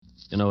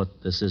You know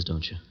what this is,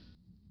 don't you?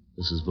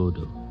 This is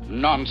voodoo.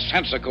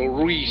 Nonsensical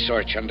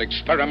research and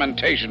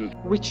experimentation.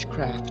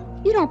 Witchcraft.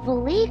 You don't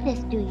believe this,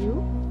 do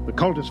you? The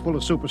cult is full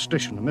of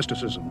superstition and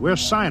mysticism. We're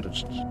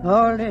scientists.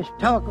 All this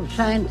talk of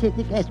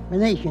scientific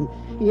explanation,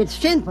 it's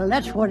sinful,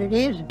 that's what it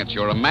is. It's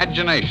your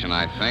imagination,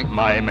 I think.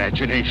 My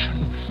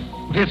imagination.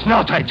 It's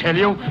not, I tell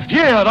you.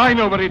 Here, I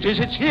know what it is.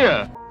 It's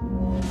here.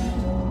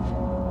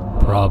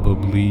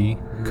 Probably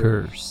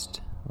Cursed.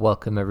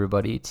 Welcome,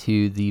 everybody,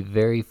 to the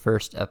very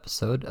first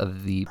episode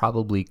of the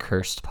Probably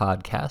Cursed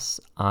podcast.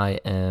 I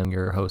am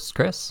your host,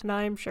 Chris. And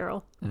I'm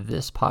Cheryl.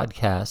 This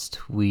podcast,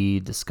 we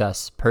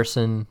discuss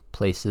person,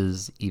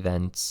 places,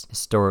 events,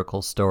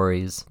 historical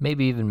stories,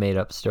 maybe even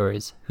made-up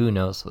stories, who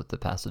knows, with the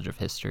passage of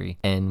history,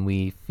 and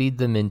we feed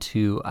them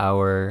into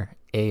our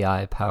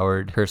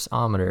AI-powered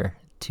curseometer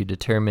to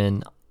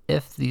determine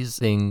if these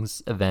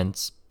things,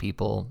 events,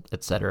 people,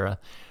 etc.,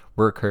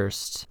 were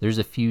cursed. There's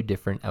a few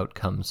different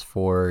outcomes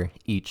for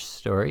each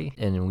story,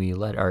 and we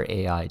let our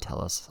AI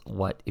tell us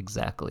what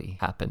exactly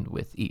happened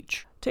with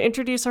each. To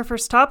introduce our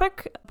first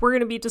topic, we're going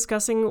to be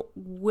discussing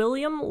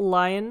William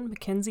Lyon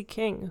Mackenzie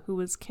King, who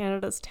was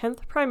Canada's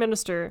 10th Prime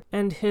Minister,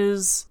 and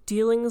his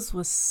dealings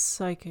with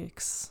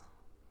psychics.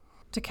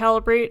 To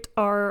calibrate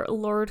our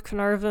Lord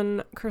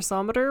Carnarvon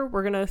cursometer,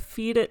 we're going to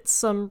feed it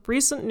some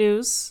recent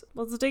news.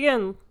 Let's dig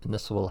in. And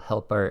this will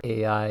help our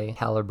AI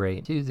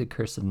calibrate to the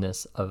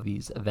cursedness of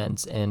these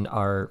events and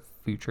our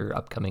future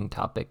upcoming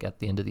topic at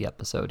the end of the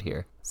episode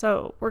here.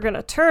 So we're going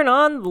to turn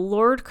on the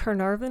Lord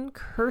Carnarvon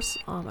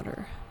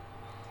cursometer.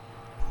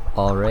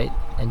 All right,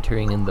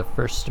 entering in the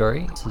first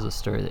story. This is a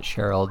story that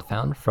Cheryl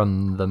found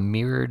from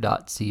themirror.co.uk.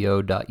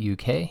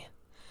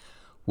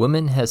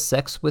 Woman has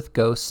sex with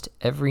ghost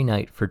every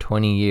night for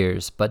 20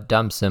 years, but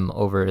dumps him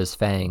over his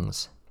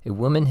fangs. A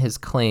woman has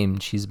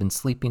claimed she's been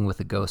sleeping with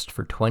a ghost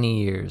for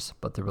 20 years,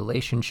 but the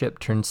relationship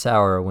turned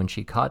sour when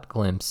she caught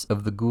glimpse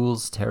of the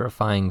ghoul's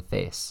terrifying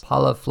face.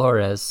 Paula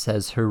Flores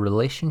says her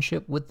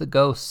relationship with the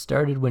ghost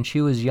started when she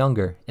was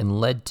younger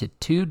and led to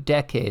 2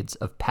 decades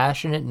of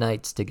passionate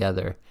nights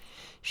together.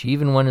 She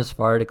even went as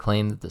far to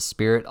claim that the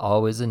spirit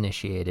always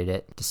initiated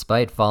it,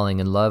 despite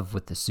falling in love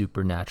with the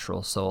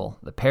supernatural soul.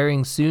 The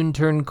pairing soon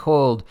turned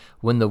cold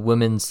when the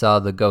woman saw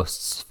the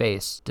ghost's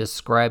face,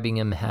 describing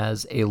him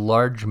as a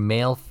large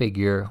male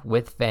figure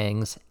with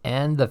fangs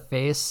and the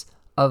face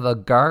of a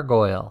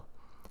gargoyle.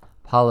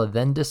 Paula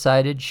then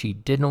decided she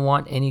didn't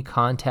want any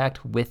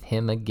contact with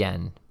him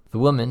again. The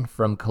woman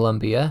from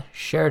Colombia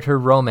shared her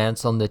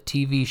romance on the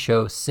TV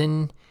show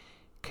Sin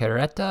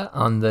Carreta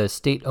on the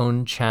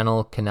state-owned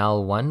channel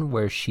Canal 1,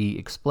 where she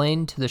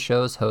explained to the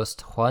show's host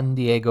Juan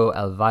Diego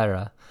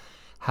Elvira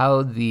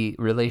how the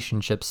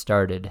relationship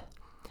started.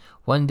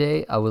 One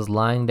day I was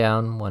lying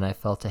down when I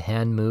felt a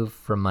hand move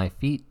from my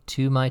feet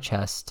to my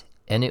chest,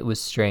 and it was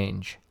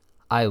strange.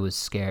 I was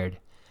scared.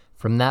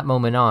 From that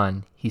moment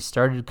on, he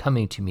started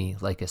coming to me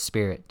like a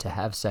spirit to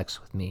have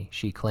sex with me,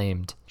 she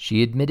claimed.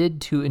 She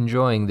admitted to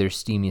enjoying their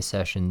steamy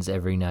sessions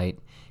every night,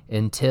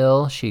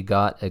 until she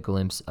got a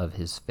glimpse of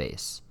his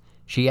face.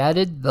 She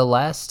added, "The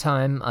last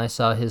time I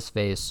saw his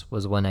face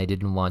was when I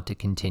didn't want to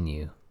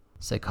continue."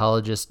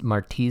 Psychologist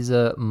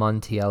Martiza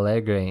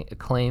Montealegre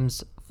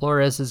claims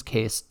Flores'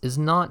 case is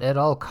not at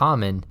all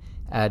common,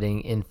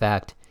 adding, in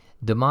fact,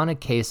 demonic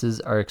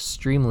cases are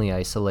extremely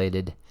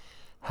isolated.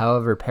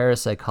 However,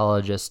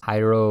 parapsychologist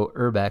Jairo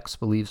Urbex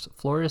believes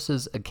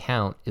Flores'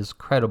 account is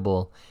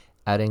credible,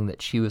 adding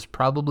that she was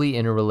probably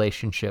in a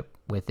relationship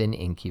with an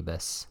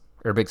incubus.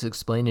 Urbex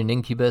explained an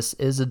incubus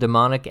is a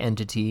demonic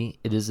entity.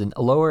 It is a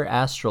lower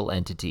astral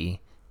entity.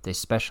 They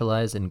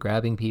specialize in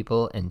grabbing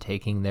people and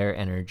taking their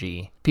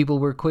energy. People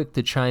were quick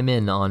to chime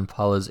in on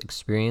Paula's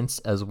experience,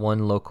 as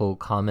one local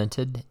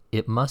commented,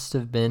 "It must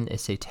have been a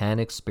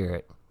satanic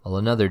spirit," while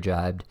another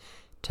jibed,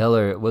 "Tell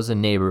her it was a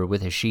neighbor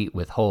with a sheet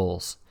with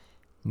holes."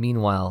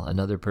 Meanwhile,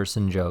 another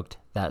person joked,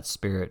 "That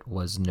spirit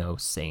was no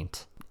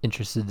saint."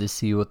 Interested to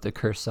see what the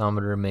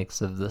cursometer makes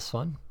of this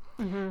one?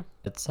 Mm-hmm.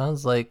 It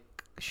sounds like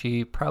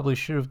she probably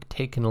should have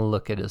taken a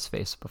look at his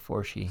face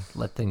before she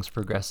let things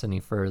progress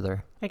any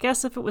further. I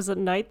guess if it was at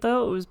night,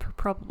 though, it was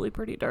probably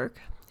pretty dark.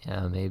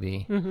 Yeah,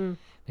 maybe. Mm-hmm.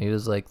 Maybe it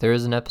was like, there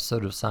is an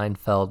episode of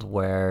Seinfeld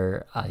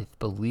where I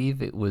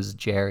believe it was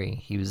Jerry.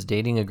 He was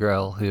dating a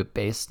girl who,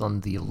 based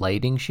on the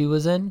lighting she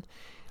was in,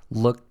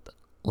 looked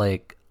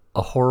like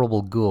a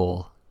horrible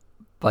ghoul.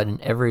 But in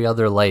every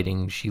other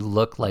lighting, she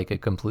looked like a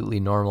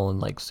completely normal and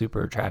like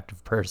super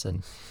attractive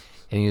person.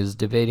 And he was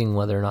debating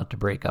whether or not to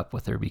break up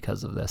with her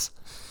because of this.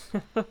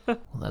 Well,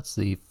 that's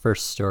the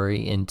first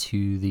story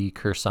into the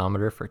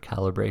cursometer for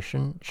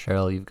calibration.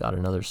 Cheryl, you've got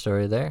another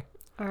story there.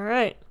 All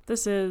right.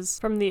 This is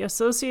from the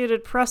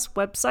Associated Press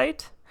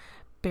website.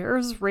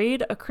 Bears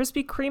raid a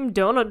Krispy Kreme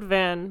donut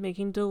van,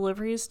 making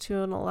deliveries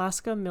to an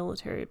Alaska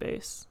military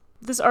base.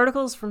 This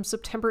article is from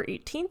September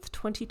 18th,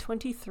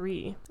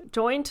 2023.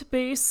 Joint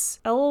Base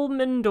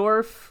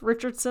Elmendorf,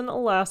 Richardson,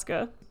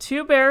 Alaska.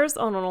 2 bears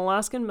on an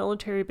Alaskan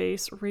military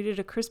base raided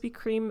a Krispy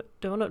Kreme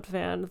donut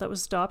van that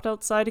was stopped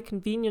outside a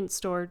convenience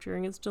store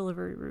during its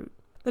delivery route.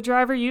 The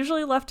driver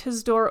usually left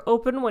his door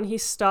open when he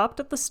stopped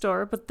at the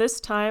store, but this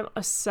time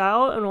a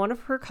sow and one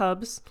of her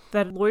cubs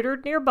that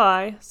loitered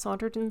nearby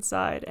sauntered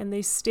inside, and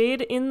they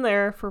stayed in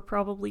there for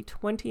probably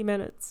 20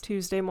 minutes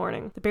Tuesday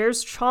morning. The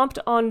bears chomped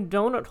on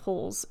donut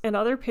holes and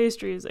other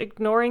pastries,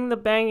 ignoring the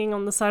banging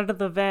on the side of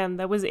the van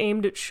that was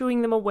aimed at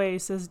shooing them away,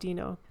 says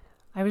Dino.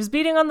 I was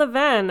beating on the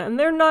van, and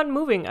they're not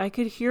moving. I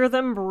could hear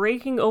them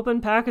breaking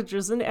open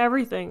packages and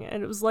everything,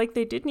 and it was like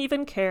they didn't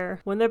even care.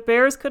 When the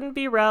bears couldn't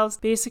be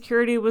roused, base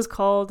security was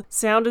called,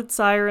 sounded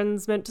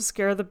sirens meant to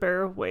scare the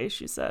bear away,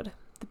 she said.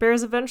 The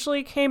bears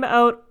eventually came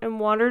out and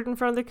wandered in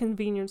front of the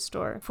convenience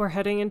store before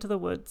heading into the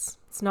woods.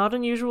 It's not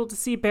unusual to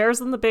see bears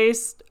on the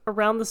base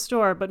around the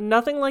store, but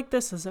nothing like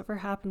this has ever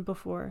happened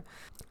before.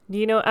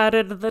 Nino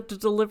added that the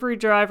delivery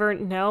driver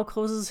now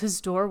closes his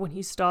door when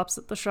he stops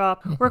at the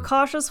shop. We're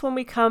cautious when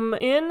we come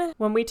in.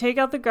 When we take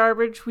out the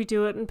garbage, we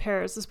do it in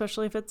pairs,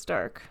 especially if it's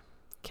dark.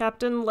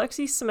 Captain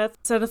Lexi Smith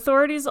said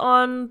authorities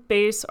on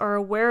base are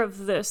aware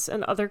of this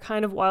and other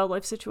kind of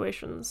wildlife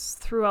situations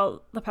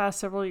throughout the past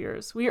several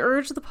years. We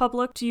urge the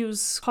public to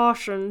use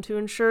caution to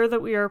ensure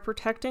that we are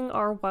protecting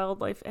our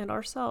wildlife and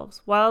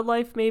ourselves.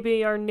 Wildlife may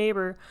be our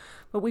neighbor,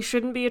 but we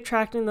shouldn't be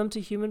attracting them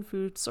to human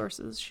food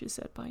sources, she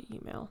said by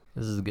email.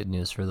 This is good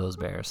news for those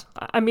bears.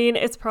 I mean,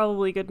 it's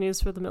probably good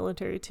news for the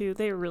military, too.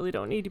 They really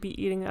don't need to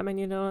be eating that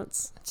many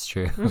donuts. It's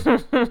true.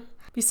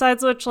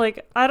 Besides which,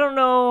 I don't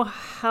know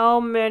how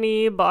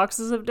many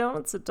boxes of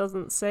donuts, it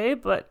doesn't say,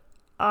 but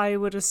I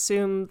would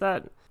assume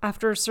that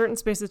after a certain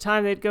space of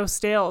time, they'd go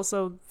stale,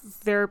 so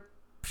they're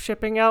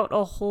shipping out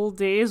a whole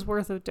day's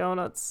worth of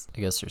donuts.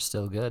 I guess they're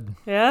still good.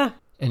 Yeah.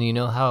 And you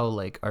know how,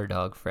 our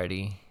dog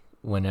Freddy,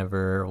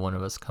 whenever one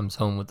of us comes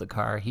home with the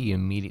car, he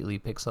immediately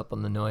picks up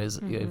on the noise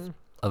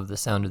of the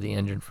sound of the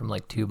engine from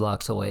 2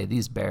 blocks away.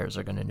 These bears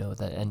are going to know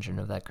that engine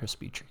of that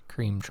Krispy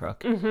Kreme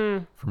truck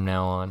from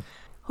now on.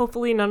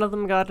 Hopefully none of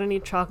them got any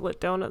chocolate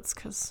donuts,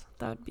 because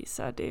that would be a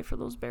sad day for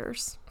those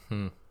bears.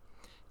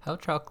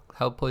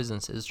 How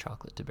poisonous is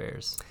chocolate to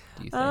bears,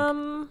 do you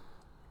think?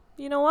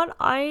 You know what?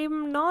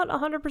 I'm not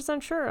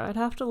 100% sure. I'd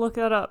have to look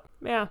that up.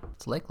 Yeah.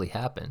 It's likely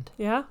happened.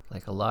 Yeah?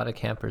 A lot of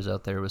campers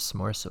out there with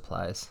s'more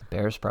supplies.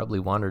 Bears probably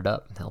wandered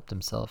up and helped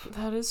himself.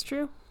 That is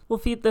true. We'll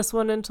feed this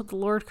one into the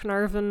Lord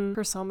Carnarvon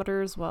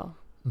Persometer as well.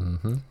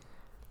 Mm-hmm.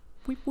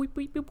 Weep, weep,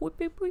 weep, weep, weep,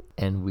 weep, weep.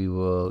 And we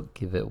will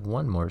give it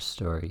one more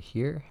story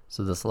here.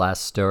 So this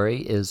last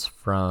story is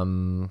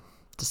from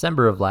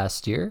December of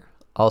last year,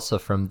 also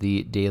from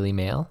the Daily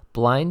Mail.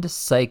 Blind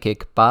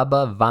psychic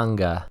Baba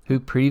Vanga, who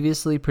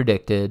previously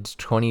predicted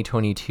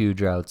 2022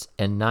 droughts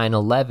and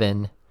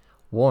 9/11,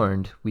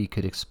 warned we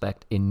could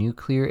expect a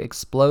nuclear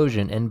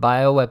explosion and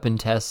bioweapon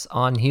tests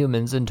on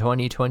humans in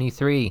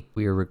 2023.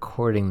 We are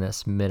recording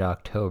this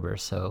mid-October,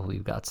 so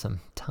we've got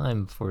some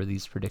time for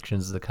these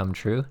predictions to come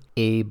true.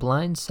 A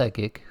blind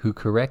psychic who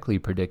correctly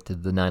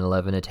predicted the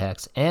 9/11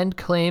 attacks and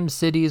claimed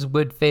cities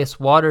would face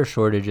water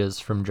shortages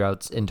from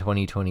droughts in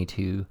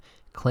 2022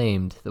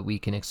 claimed that we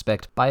can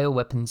expect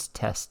bioweapons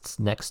tests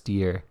next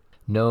year.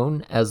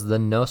 Known as the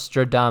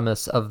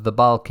Nostradamus of the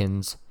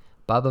Balkans,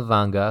 Baba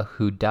Vanga,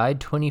 who died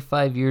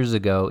 25 years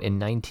ago in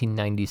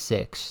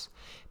 1996,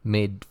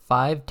 made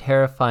 5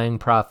 terrifying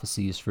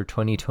prophecies for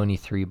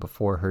 2023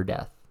 before her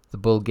death. The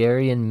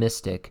Bulgarian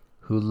mystic,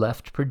 who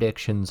left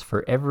predictions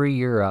for every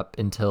year up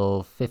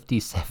until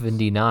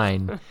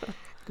 5079.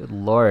 Good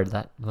Lord,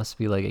 that must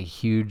be a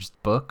huge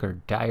book or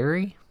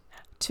diary.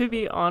 To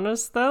be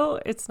honest, though,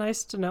 it's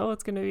nice to know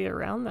it's going to be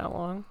around that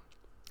long.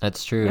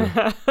 That's true.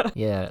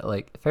 Yeah,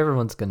 if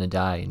everyone's going to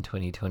die in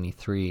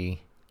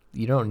 2023...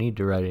 you don't need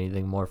to write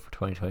anything more for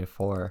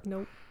 2024.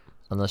 Nope.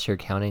 Unless you're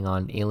counting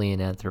on alien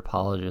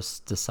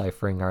anthropologists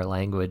deciphering our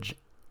language,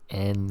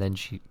 and then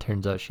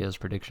turns out she has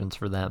predictions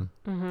for them.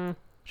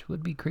 Which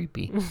would be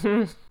creepy.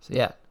 So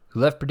yeah,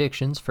 who left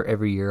predictions for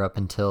every year up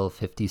until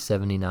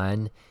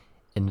 5079,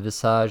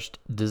 envisaged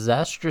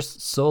disastrous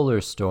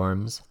solar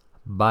storms,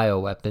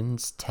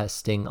 bioweapons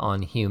testing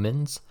on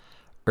humans,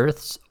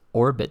 Earth's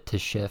orbit to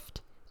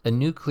shift, a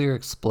nuclear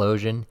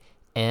explosion,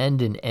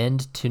 and an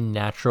end to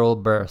natural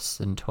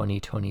births in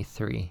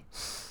 2023.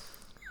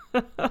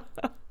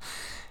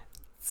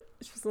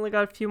 She's only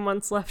got a few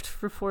months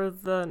left before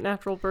the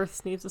natural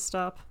births need to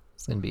stop.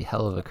 It's going to be a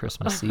hell of a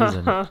Christmas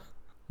season.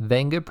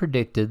 Vanga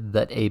predicted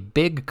that a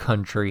big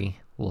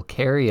country will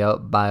carry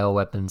out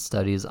bioweapon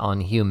studies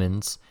on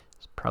humans,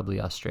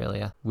 probably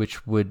Australia,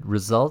 which would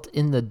result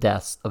in the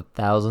deaths of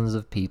thousands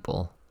of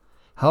people.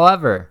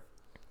 However,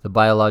 the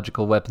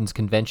Biological Weapons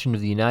Convention of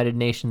the United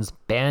Nations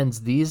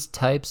bans these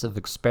types of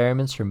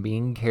experiments from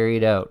being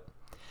carried out.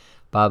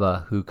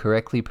 Baba, who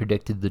correctly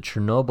predicted the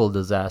Chernobyl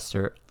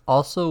disaster,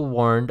 also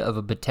warned of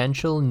a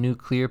potential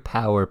nuclear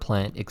power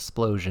plant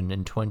explosion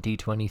in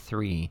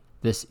 2023.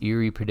 This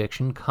eerie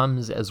prediction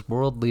comes as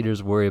world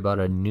leaders worry about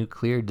a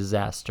nuclear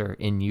disaster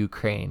in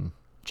Ukraine.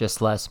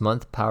 Just last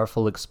month,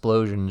 powerful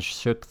explosions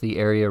shook the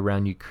area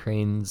around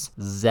Ukraine's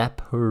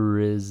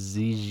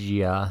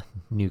Zaporizhzhia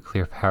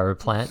nuclear power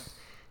plant,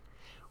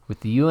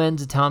 with the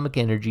UN's atomic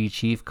energy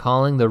chief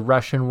calling the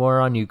Russian war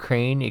on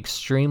Ukraine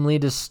extremely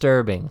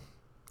disturbing.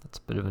 That's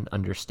a bit of an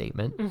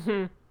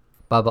understatement.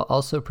 Baba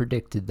also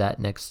predicted that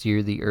next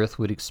year the Earth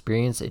would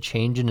experience a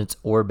change in its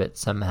orbit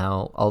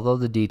somehow, although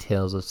the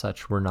details of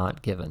such were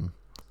not given.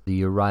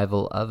 The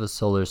arrival of a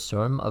solar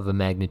storm of a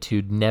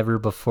magnitude never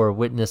before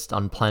witnessed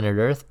on planet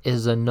Earth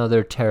is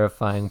another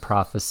terrifying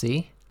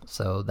prophecy.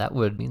 So that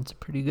would mean some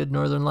pretty good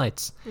northern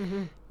lights.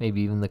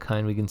 Maybe even the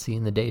kind we can see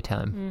in the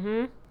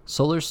daytime.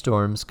 Solar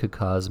storms could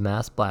cause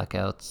mass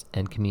blackouts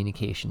and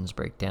communications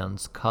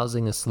breakdowns,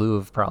 causing a slew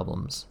of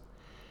problems.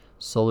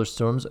 Solar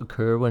storms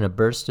occur when a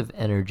burst of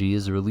energy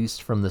is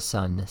released from the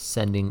sun,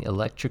 sending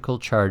electrical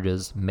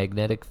charges,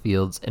 magnetic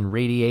fields, and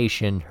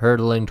radiation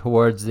hurtling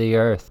towards the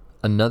Earth.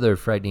 Another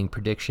frightening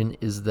prediction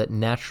is that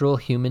natural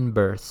human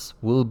births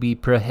will be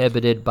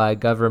prohibited by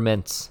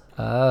governments.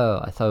 Oh,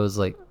 I thought it was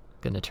like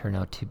going to turn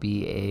out to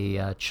be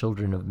a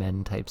children of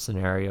men type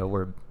scenario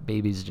where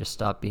babies just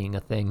stop being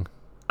a thing.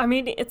 I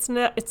mean,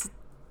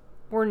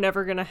 we're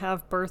never going to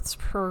have births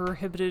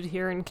prohibited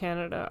here in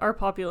Canada. Our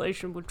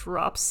population would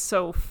drop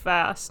so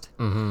fast.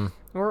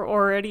 We're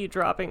already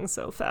dropping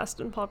so fast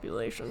in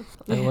population.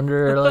 I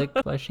wonder,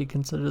 why she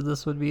considered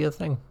this would be a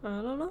thing.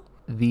 I don't know.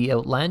 The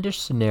outlandish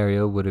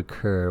scenario would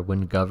occur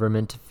when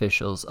government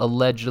officials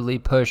allegedly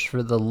push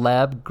for the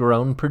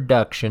lab-grown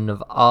production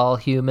of all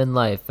human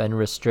life and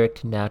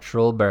restrict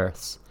natural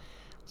births.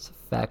 So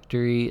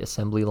factory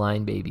assembly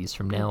line babies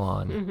from now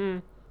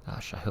on.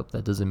 Gosh, I hope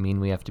that doesn't mean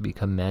we have to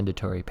become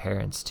mandatory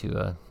parents to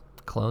a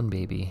clone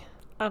baby.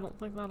 I don't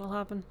think that'll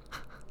happen.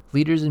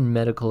 Leaders and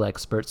medical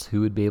experts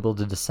who would be able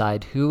to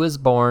decide who is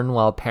born,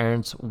 while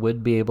parents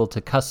would be able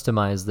to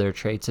customize their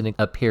traits and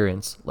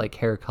appearance, like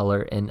hair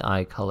color and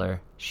eye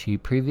color. She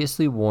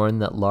previously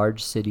warned that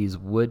large cities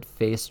would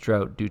face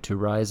drought due to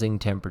rising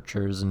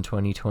temperatures in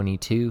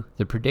 2022.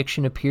 The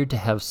prediction appeared to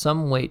have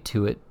some weight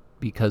to it,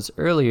 because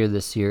earlier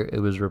this year it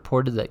was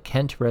reported that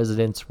Kent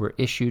residents were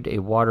issued a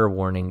water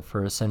warning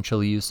for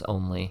essential use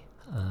only.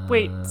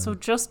 Wait, so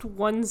just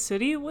one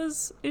city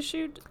was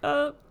issued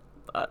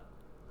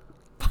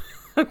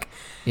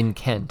in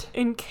Kent.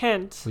 In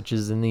Kent. Which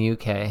is in the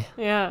UK.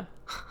 Yeah.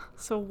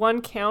 So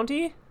one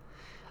county?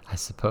 I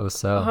suppose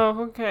so.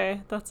 Oh,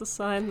 okay. That's a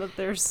sign that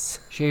there's...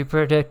 She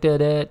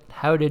predicted it.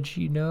 How did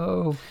she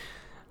know?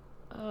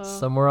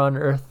 Somewhere on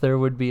Earth there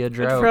would be a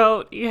drought. A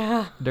drought,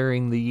 yeah.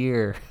 During the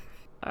year.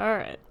 All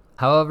right.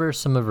 However,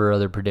 some of her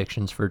other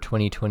predictions for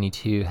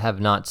 2022 have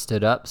not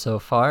stood up so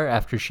far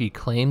after she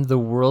claimed the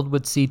world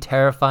would see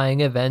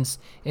terrifying events,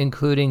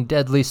 including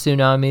deadly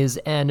tsunamis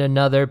and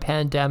another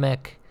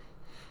pandemic.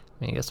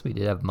 I guess we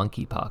did have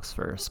monkeypox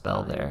for a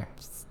spell there.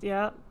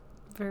 Yeah,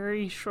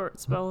 very short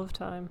spell of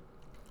time.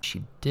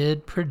 She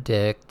did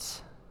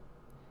predict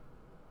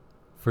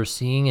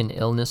foreseeing an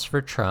illness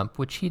for Trump,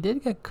 which he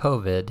did get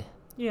COVID.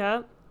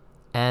 Yeah.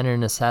 And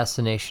an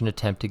assassination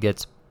attempt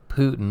against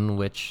Putin,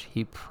 which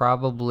he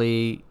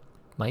probably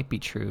might be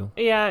true.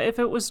 Yeah, if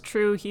it was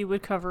true, he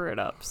would cover it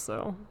up,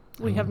 so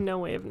we have no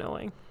way of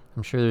knowing.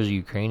 I'm sure there's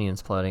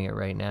Ukrainians plotting it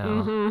right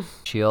now.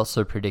 She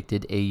also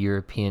predicted a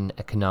European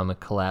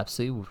economic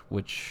collapse,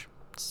 which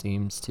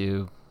seems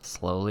to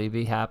slowly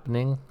be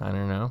happening. I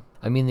don't know.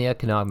 I mean, the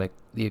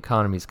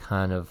economy's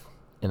kind of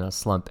in a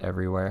slump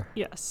everywhere.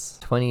 Yes.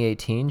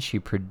 2018, she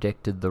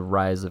predicted the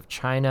rise of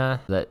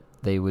China, that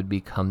they would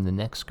become the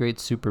next great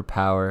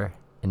superpower,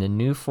 and a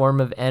new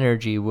form of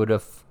energy would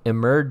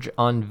emerge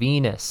on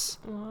Venus.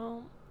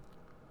 Well,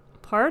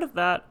 part of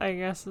that, I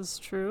guess, is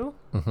true.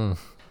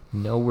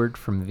 No word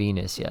from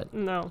Venus yet.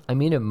 No. I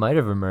mean, it might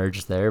have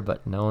emerged there,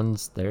 but no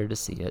one's there to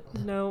see it.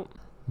 No.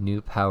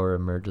 New power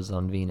emerges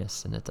on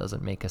Venus, and it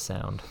doesn't make a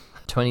sound.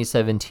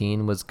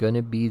 2017 was going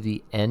to be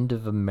the end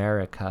of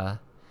America.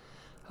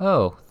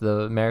 Oh,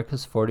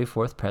 America's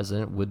 44th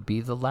president would be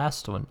the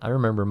last one. I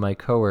remember my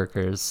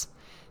coworkers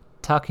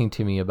talking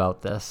to me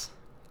about this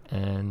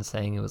and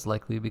saying it was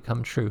likely to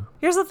become true.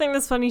 Here's the thing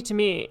that's funny to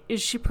me,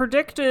 is she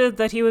predicted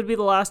that he would be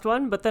the last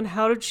one, but then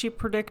how did she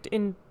predict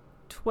in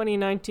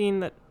 2019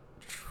 that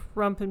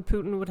Trump and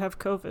Putin would have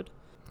COVID?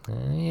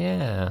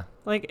 Yeah.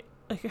 Like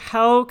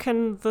how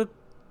can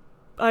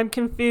I'm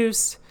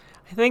confused.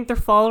 I think their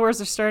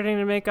followers are starting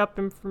to make up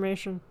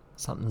information.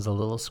 Something's a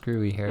little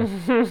screwy here.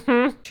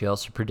 She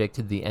also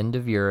predicted the end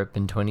of Europe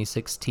in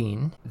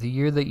 2016, the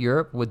year that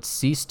Europe would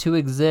cease to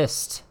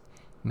exist,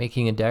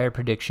 making a dire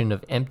prediction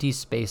of empty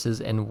spaces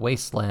and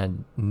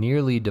wasteland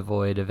nearly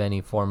devoid of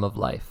any form of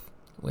life,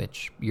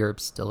 which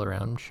Europe's still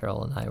around.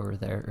 Cheryl and I were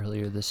there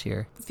earlier this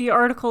year. The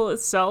article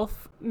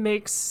itself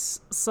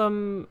makes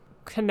some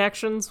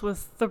connections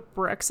with the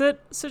Brexit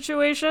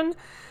situation,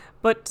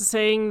 but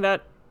saying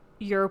that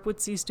Europe would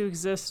cease to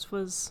exist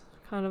was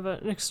kind of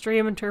an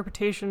extreme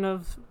interpretation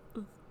of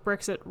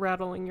Brexit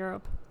rattling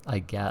Europe. I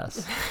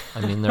guess.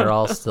 I mean, they're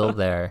all still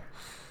there,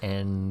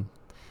 and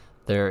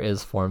there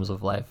is forms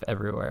of life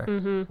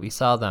everywhere. We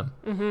saw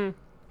them.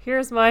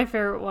 Here's my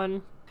favorite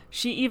one.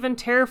 She even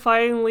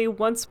terrifyingly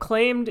once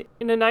claimed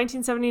in a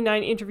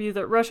 1979 interview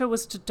that Russia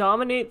was to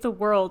dominate the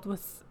world,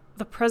 with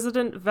the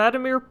president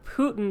Vladimir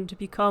Putin to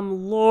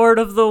become Lord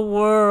of the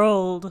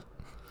World.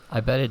 I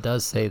bet it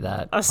does say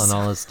that on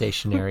all his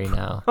stationery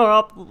now.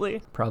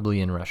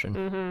 Probably in Russian.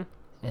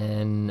 Mm-hmm.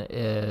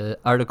 And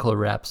article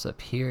wraps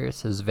up here. It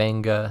says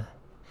Vanga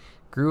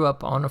grew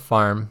up on a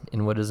farm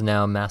in what is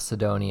now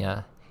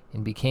Macedonia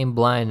and became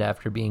blind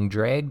after being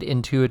dragged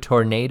into a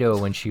tornado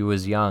when she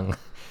was young,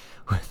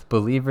 with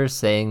believers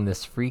saying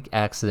this freak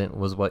accident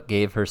was what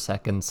gave her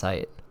second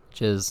sight,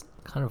 which is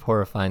kind of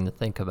horrifying to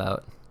think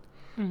about.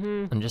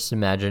 Mm-hmm. I'm just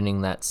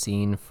imagining that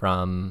scene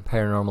from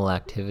Paranormal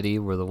Activity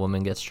where the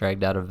woman gets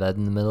dragged out of bed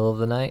in the middle of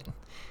the night,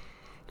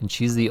 and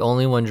she's the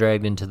only one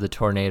dragged into the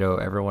tornado.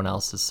 Everyone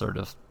else is sort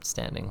of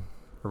standing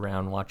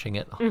around watching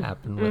it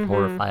happen with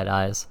horrified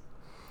eyes.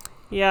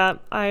 Yeah,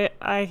 I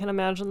can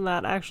imagine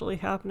that actually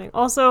happening.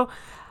 Also,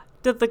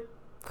 did the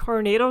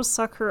tornado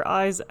suck her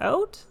eyes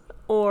out?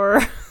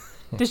 Or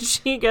did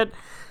she get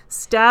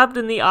stabbed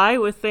in the eye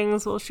with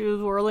things while she was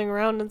whirling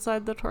around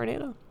inside the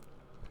tornado?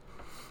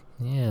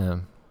 Yeah.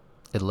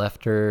 It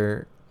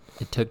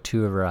took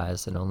 2 of her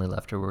eyes and only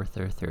left her with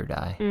her third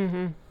eye.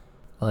 Mm-hmm.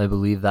 Well, I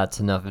believe that's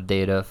enough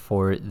data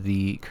for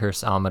the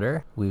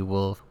curseometer. We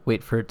will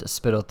wait for it to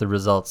spit out the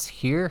results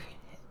here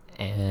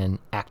and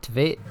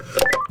activate.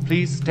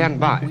 Please stand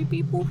by.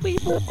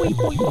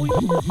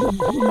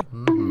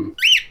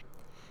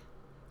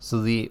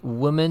 So the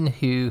woman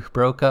who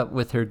broke up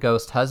with her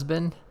ghost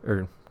husband,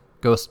 or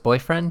ghost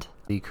boyfriend,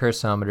 the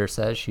curseometer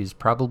says she's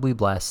probably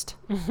blessed.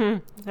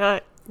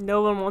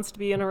 No one wants to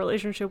be in a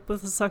relationship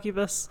with a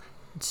succubus.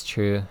 It's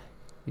true.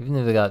 Even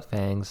if they got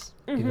fangs.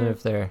 Even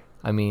if they're...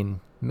 I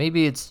mean,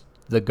 maybe it's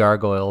the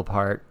gargoyle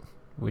part,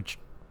 which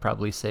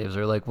probably saves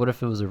her. Like, what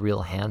if it was a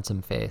real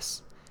handsome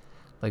face?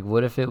 Like,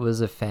 what if it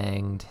was a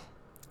fanged...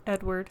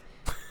 Edward.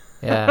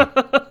 Yeah.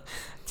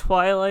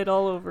 Twilight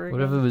all over again.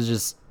 What if it was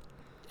just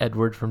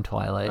Edward from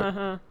Twilight?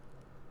 Uh-huh.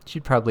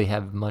 She'd probably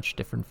have much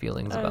different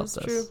feelings about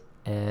this. True.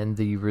 And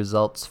the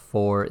results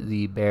for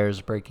the bears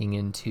breaking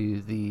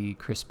into the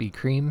Krispy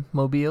Kreme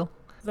mobile.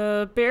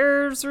 The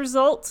bears'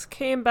 results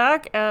came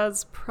back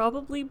as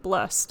probably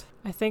blessed.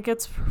 I think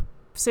it's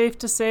safe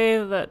to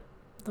say that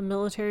the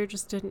military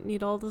just didn't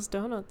need all those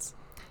donuts.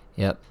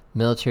 Yep.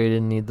 Military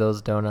didn't need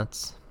those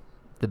donuts.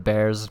 The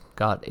bears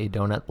got a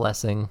donut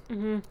blessing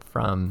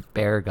from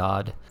Bear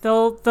God.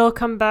 They'll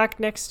come back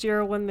next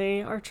year when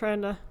they are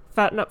trying to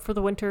fatten up for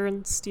the winter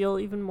and steal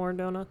even more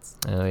donuts.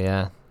 Oh,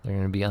 yeah. They're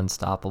going to be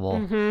unstoppable.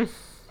 Mm-hmm.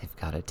 They've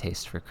got a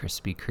taste for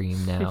Krispy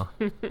Kreme now.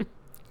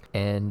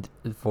 And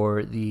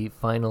for the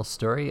final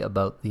story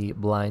about the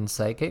blind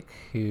psychic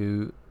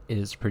who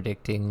is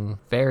predicting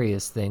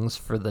various things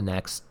for the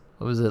next,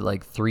 what was it,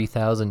 like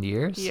 3,000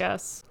 years?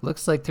 Yes.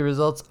 Looks like the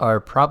results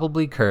are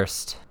probably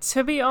cursed.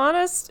 To be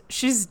honest,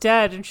 she's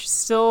dead and she's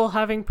still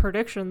having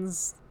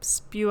predictions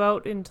spew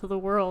out into the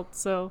world.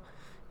 So,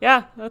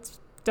 yeah, that's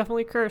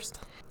definitely cursed.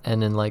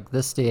 And in like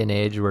this day and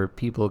age where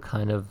people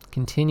kind of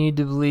continue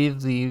to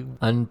believe the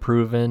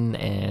unproven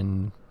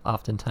and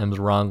oftentimes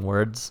wrong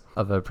words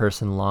of a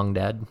person long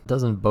dead,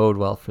 doesn't bode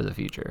well for the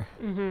future.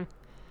 Mm-hmm.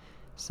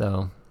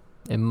 So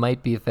it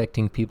might be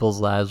affecting people's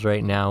lives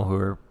right now who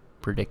are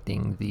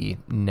predicting the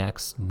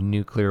next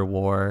nuclear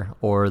war,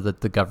 or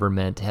that the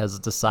government has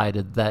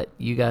decided that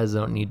you guys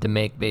don't need to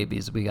make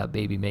babies. We got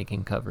baby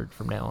making covered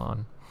from now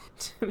on.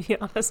 To be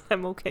honest,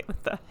 I'm okay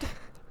with that.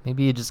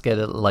 Maybe you just get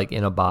it like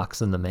in a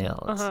box in the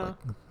mail. It's like,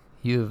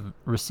 you've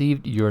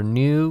received your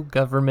new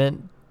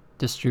government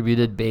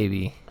distributed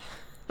baby.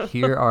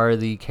 Here are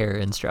the care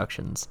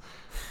instructions.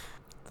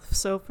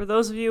 So for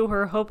those of you who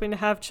are hoping to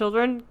have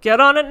children, get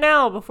on it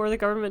now before the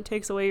government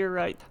takes away your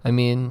right. I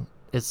mean,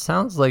 it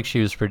sounds like she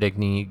was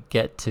predicting you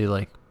get to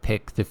like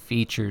pick the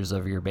features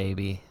of your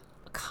baby.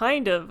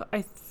 Kind of.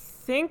 I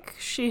think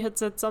she had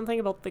said something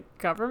about the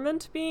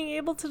government being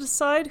able to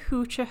decide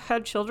who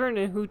had children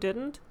and who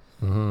didn't.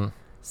 Mm-hmm.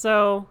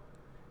 So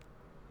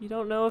you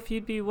don't know if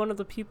you'd be one of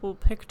the people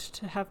picked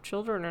to have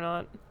children or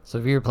not. So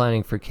if you're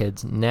planning for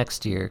kids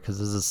next year, because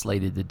this is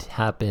slated to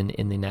happen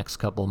in the next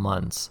couple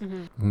months,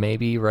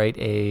 maybe write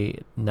a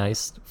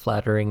nice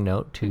flattering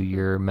note to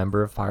your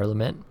member of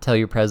parliament. Tell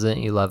your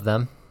president you love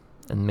them,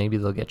 and maybe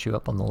they'll get you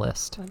up on the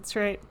list. That's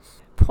right.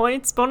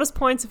 Bonus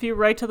points if you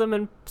write to them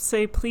and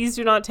say, please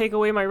do not take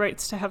away my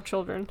rights to have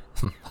children.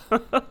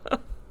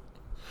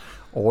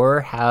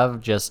 Or have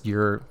just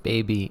your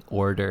baby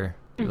order.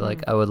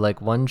 Like, I would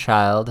like one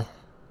child,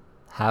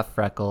 half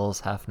freckles,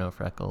 half no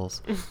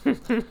freckles,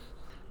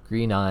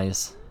 green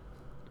eyes,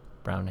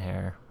 brown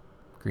hair,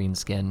 green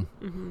skin.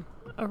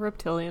 A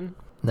reptilian.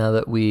 Now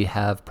that we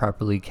have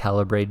properly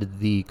calibrated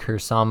the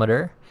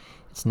cursometer,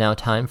 it's now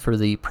time for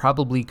the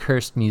Probably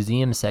Cursed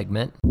Museum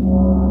segment.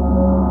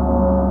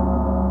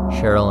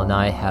 Cheryl and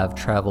I have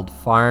traveled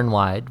far and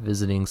wide,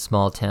 visiting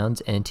small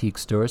towns, antique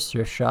stores,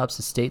 thrift shops,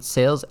 estate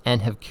sales,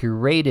 and have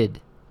curated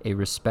a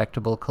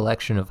respectable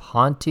collection of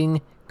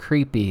haunting,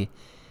 creepy,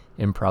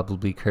 and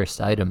probably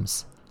cursed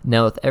items.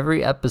 Now, with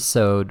every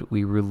episode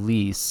we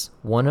release,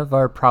 one of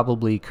our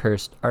probably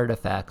cursed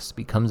artifacts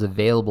becomes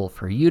available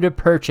for you to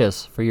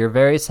purchase for your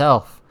very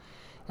self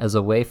as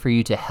a way for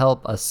you to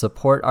help us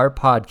support our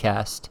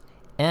podcast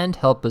and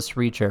help us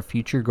reach our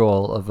future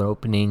goal of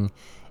opening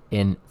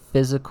in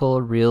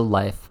physical,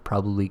 real-life,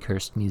 probably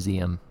cursed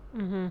museum.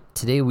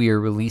 Today we are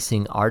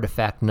releasing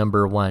artifact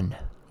number 1.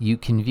 You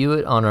can view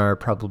it on our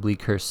Probably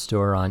Cursed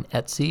store on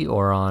Etsy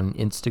or on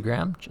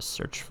Instagram. Just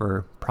search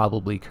for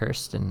Probably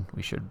Cursed and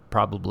we should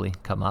probably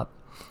come up.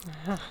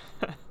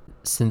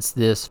 Since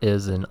this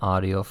is an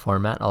audio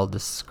format, I'll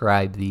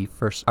describe the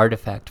first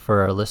artifact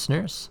for our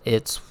listeners.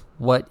 It's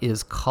what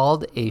is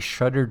called a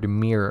shuttered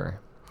mirror.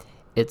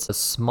 It's a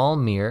small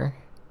mirror,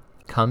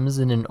 comes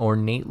in an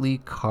ornately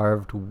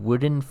carved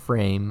wooden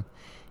frame,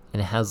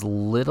 and it has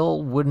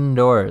little wooden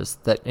doors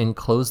that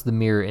enclose the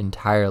mirror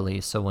entirely,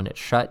 so when it's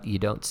shut, you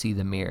don't see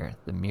the mirror.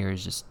 The mirror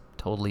is just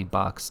totally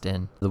boxed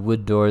in. The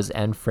wood doors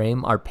and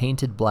frame are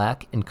painted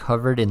black and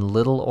covered in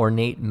little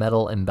ornate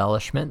metal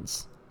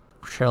embellishments.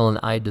 Cheryl and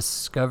I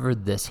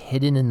discovered this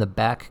hidden in the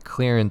back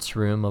clearance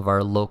room of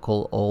our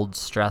local old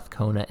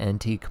Strathcona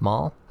antique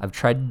mall. I've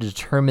tried to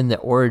determine the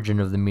origin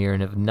of the mirror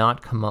and have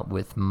not come up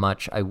with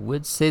much. I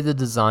would say the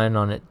design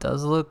on it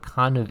does look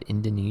kind of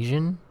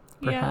Indonesian,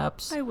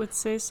 perhaps. Yeah, I would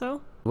say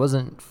so. I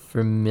wasn't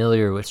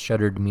familiar with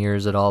shuttered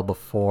mirrors at all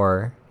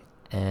before,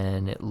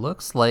 and it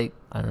looks like,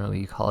 I don't know what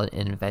you call it,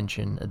 an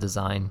invention, a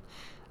design,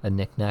 a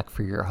knickknack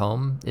for your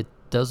home. It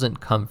doesn't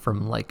come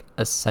from like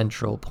a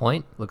central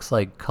point. Looks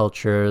like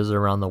cultures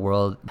around the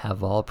world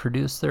have all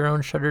produced their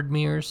own shuttered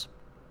mirrors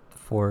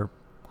for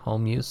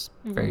home use,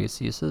 various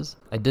uses.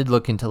 I did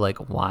look into like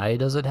why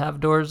does it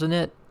have doors in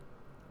it,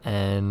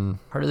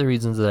 and part of the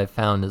reasons that I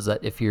found is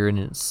that if you're in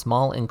a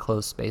small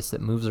enclosed space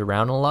that moves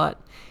around a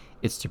lot,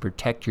 it's to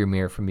protect your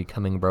mirror from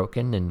becoming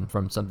broken and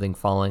from something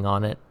falling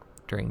on it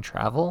during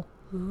travel.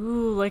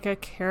 Ooh, like a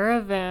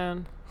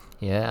caravan.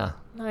 Yeah.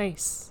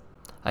 Nice.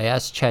 I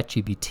asked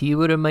ChatGPT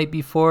what it might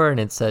be for, and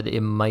it said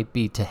it might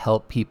be to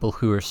help people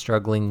who are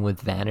struggling with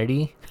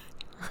vanity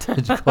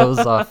to close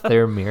off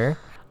their mirror.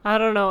 I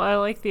don't know. I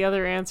like the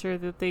other answer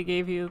that they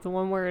gave you, the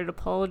one where it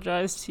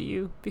apologized to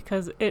you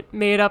because it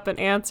made up an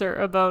answer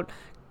about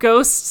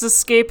ghosts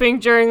escaping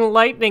during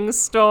lightning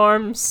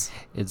storms.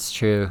 It's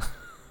true.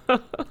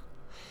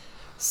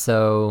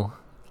 So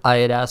I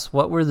had asked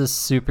what were the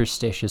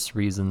superstitious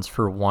reasons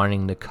for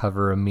wanting to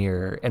cover a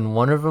mirror, and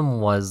one of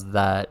them was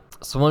that,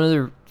 so one of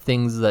the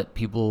things that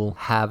people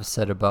have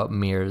said about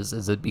mirrors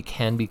is it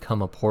can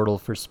become a portal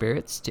for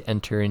spirits to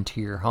enter into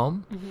your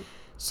home.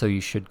 So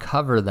you should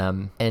cover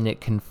them. And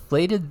it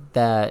conflated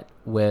that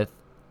with,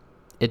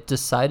 it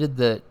decided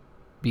that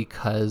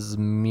because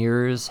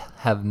mirrors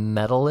have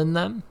metal in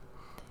them,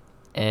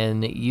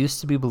 and it used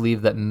to be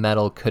believed that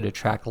metal could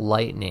attract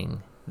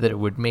lightning, that it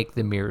would make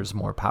the mirrors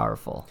more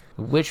powerful.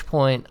 At which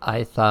point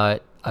I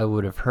thought I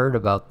would have heard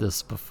about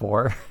this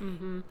before.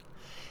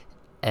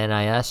 And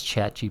I asked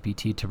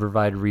ChatGPT to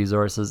provide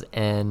resources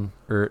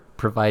or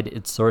provide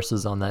its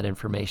sources on that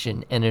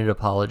information, and it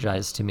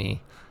apologized to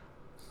me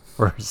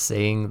for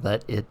saying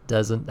that it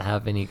doesn't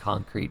have any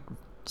concrete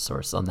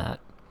source on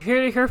that.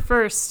 Here to hear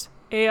first.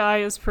 AI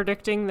is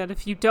predicting that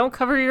if you don't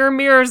cover your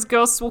mirrors,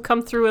 ghosts will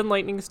come through in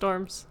lightning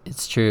storms.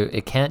 It's true.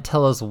 It can't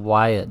tell us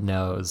why it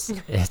knows.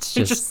 It's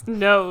It just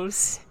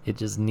knows. It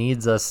just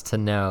needs us to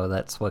know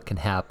that's what can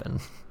happen.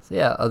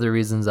 Yeah, other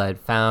reasons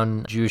I'd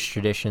found, Jewish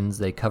traditions,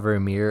 they cover a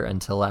mirror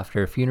until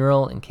after a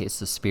funeral in case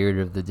the spirit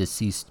of the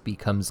deceased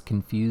becomes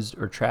confused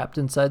or trapped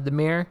inside the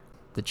mirror.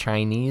 The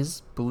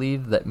Chinese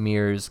believe that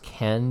mirrors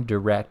can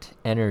direct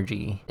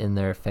energy in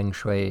their feng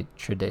shui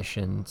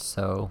tradition,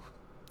 so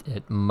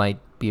it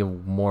might be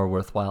more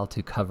worthwhile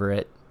to cover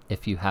it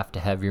if you have to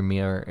have your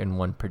mirror in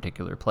one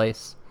particular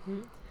place.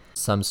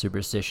 Some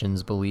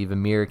superstitions believe a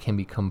mirror can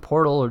become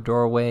portal or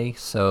doorway,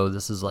 so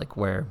this is like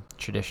where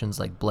traditions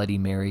like Bloody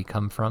Mary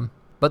come from.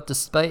 But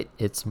despite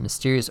its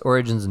mysterious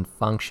origins and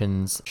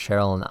functions,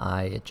 Cheryl and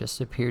I, it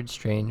just appeared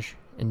strange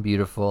and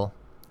beautiful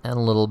and a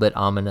little bit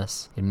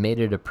ominous. It made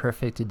it a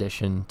perfect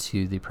addition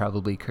to the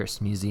Probably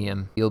Cursed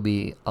Museum. You'll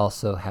be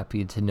also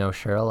happy to know,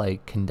 Cheryl, I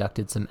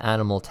conducted some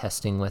animal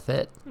testing with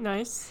it.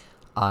 Nice.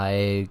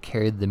 I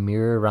carried the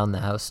mirror around the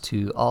house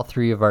to all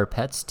 3 of our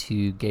pets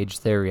to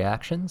gauge their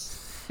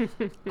reactions.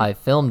 I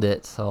filmed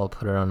it, so I'll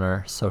put it on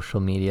our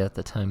social media at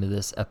the time of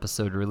this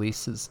episode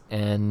releases.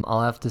 And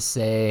I'll have to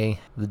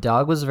say, the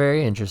dog was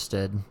very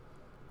interested.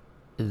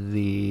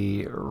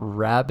 The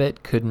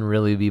rabbit couldn't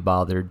really be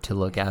bothered to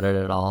look at it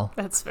at all.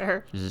 That's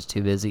fair. She was just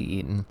too busy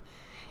eating.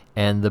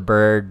 And the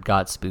bird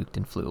got spooked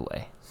and flew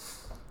away.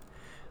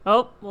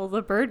 Oh, well,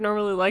 the bird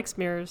normally likes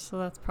mirrors, so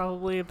that's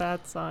probably a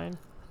bad sign.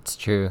 It's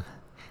true.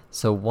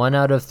 So 1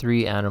 out of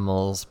 3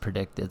 animals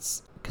predict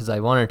it's, because I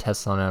want to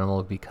test on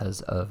animal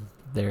because of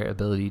their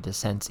ability to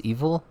sense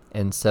evil.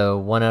 And so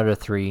 1 out of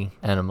 3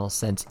 animals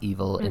sense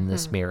evil in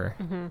this mirror.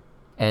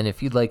 And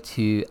if you'd like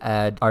to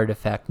add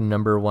artifact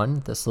number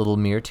 1, this little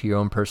mirror, to your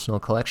own personal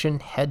collection,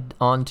 head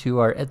on to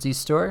our Etsy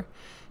store.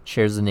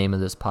 Shares the name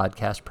of this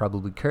podcast,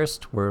 Probably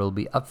Cursed, where it'll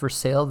be up for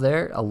sale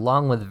there,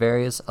 along with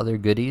various other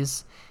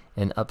goodies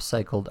and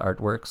upcycled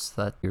artworks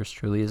that yours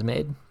truly has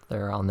made.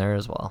 They're on there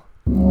as well.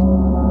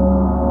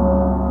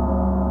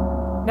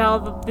 Now, now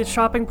that the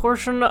shopping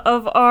portion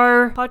of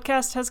our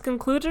podcast has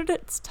concluded,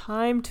 it's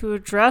time to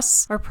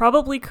address our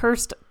probably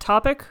cursed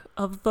topic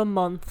of the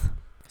month.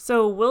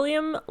 So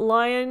William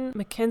Lyon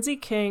Mackenzie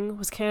King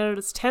was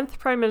Canada's 10th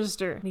Prime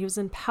Minister, and he was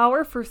in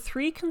power for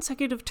 3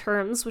 consecutive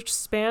terms, which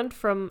spanned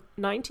from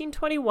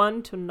 1921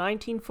 to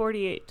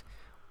 1948,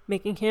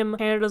 making him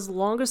Canada's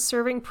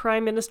longest-serving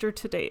Prime Minister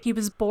to date. He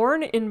was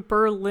born in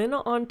Berlin,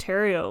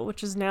 Ontario,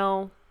 which is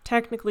now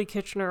technically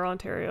Kitchener,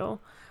 Ontario,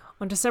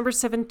 on December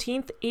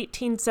 17th,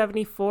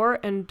 1874,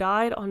 and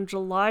died on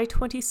July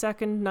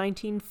 22nd,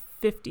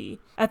 1950,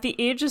 at the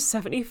age of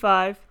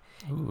 75.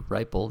 Ooh,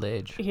 ripe old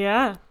age.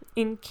 Yeah.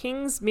 In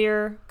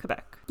Kingsmere,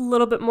 Quebec. A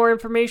little bit more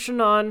information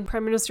on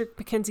Prime Minister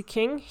Mackenzie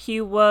King. He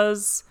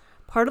was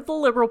part of the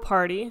Liberal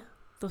Party,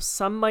 though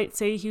some might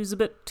say he was a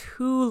bit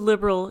too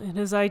liberal in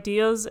his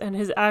ideas and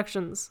his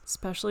actions,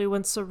 especially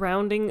when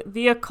surrounding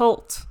the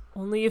occult.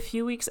 Only a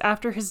few weeks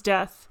after his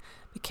death,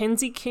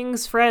 Mackenzie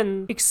King's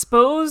friend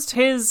exposed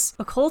his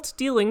occult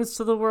dealings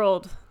to the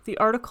world. The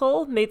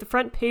article made the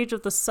front page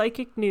of the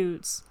Psychic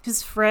News.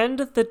 His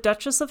friend, the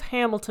Duchess of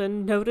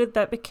Hamilton, noted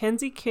that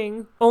Mackenzie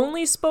King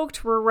only spoke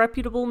to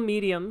reputable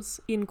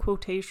mediums, in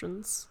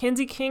quotations.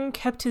 Mackenzie King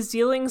kept his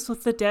dealings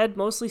with the dead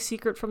mostly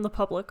secret from the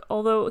public,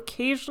 although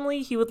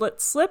occasionally he would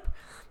let slip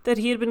that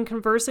he had been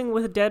conversing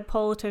with dead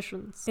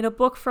politicians. In a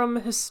book from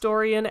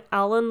historian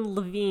Alan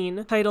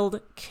Levine titled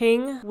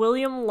King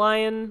William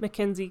Lyon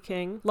Mackenzie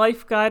King,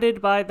 Life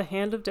Guided by the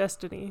Hand of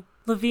Destiny,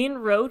 Levine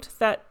wrote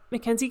that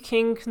Mackenzie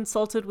King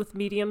consulted with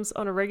mediums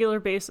on a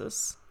regular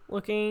basis,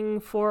 looking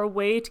for a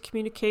way to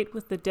communicate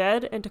with the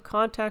dead and to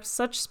contact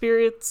such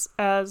spirits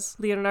as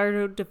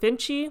Leonardo da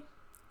Vinci,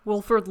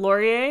 Wilfrid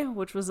Laurier,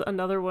 which was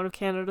another one of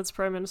Canada's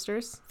prime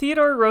ministers,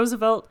 Theodore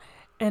Roosevelt,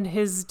 and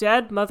his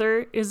dead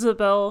mother,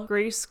 Isabel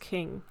Grace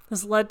King.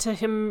 This led to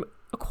him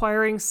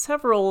acquiring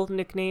several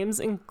nicknames,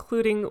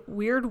 including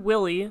Weird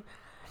Willy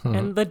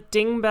and the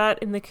Dingbat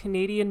in the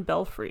Canadian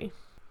Belfry.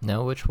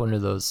 Now, which one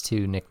of those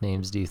 2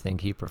 nicknames do you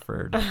think he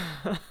preferred?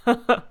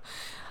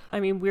 I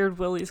mean, Weird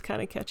Willy's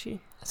kind of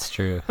catchy. That's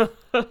true.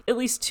 At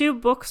least 2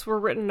 books were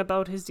written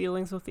about his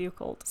dealings with the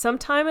occult.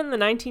 Sometime in the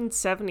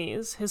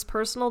 1970s, his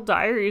personal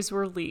diaries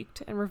were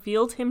leaked and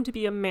revealed him to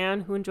be a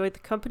man who enjoyed the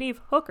company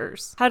of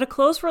hookers, had a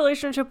close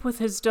relationship with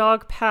his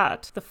dog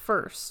Pat the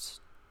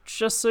First.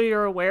 Just so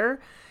you're aware,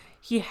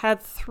 he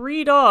had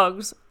 3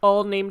 dogs,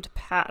 all named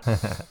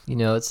Pat. You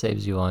know, it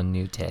saves you on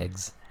new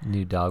tags,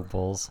 new dog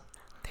bowls.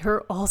 They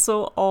were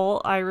also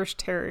all Irish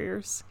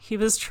Terriers. He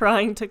was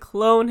trying to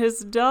clone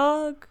his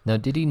dog. Now,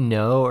 did he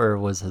know, or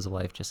was his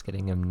wife just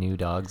getting him new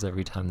dogs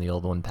every time the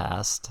old one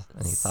passed,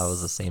 and he thought it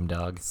was the same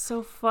dog?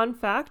 So, fun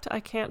fact,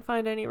 I can't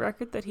find any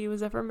record that he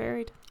was ever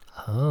married.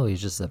 Oh,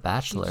 he's just a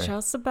bachelor. He's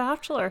just a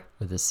bachelor.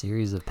 With a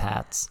series of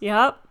Pats.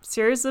 Yep,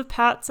 series of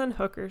Pats and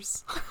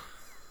hookers.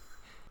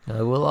 Now,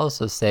 I will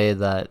also say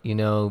that, you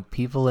know,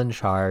 people in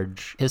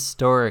charge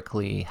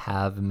historically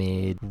have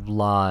made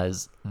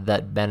laws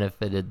that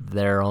benefited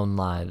their own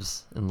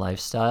lives and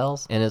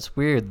lifestyles. And it's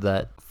weird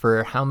that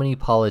for how many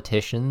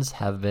politicians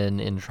have been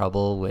in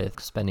trouble with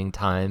spending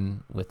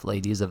time with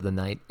ladies of the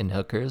night and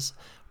hookers,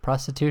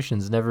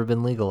 prostitution's never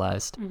been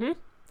legalized. Mm-hmm.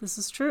 This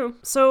is true.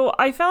 So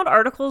I found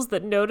articles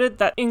that noted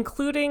that,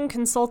 including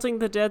consulting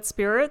the dead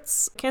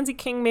spirits, Mackenzie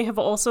King may have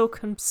also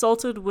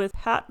consulted with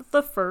Pat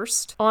the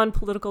First on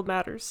political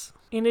matters.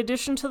 In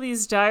addition to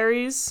these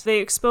diaries, they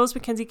exposed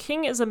Mackenzie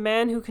King as a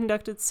man who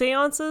conducted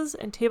seances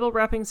and table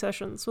rapping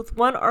sessions. With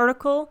one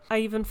article, I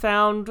even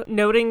found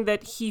noting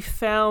that he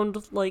found,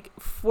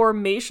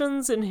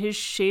 formations in his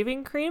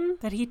shaving cream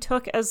that he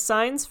took as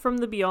signs from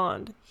the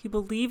beyond. He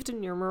believed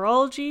in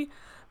numerology,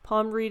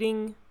 palm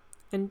reading,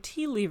 and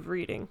tea leaf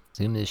reading. I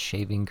assume this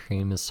shaving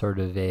cream is sort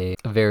of a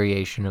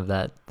variation of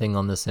that thing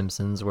on The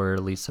Simpsons where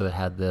Lisa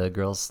had the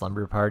girls'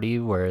 slumber party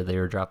where they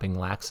were dropping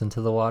wax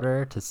into the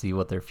water to see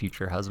what their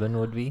future husband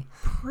would be.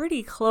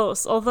 Pretty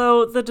close.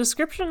 Although the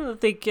description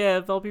that they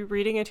give, I'll be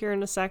reading it here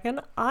in a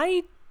second,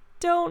 I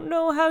don't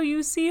know how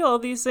you see all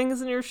these things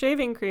in your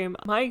shaving cream.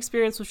 My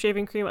experience with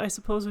shaving cream, I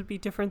suppose, would be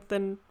different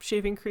than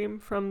shaving cream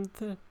from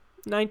the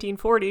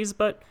 1940s,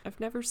 but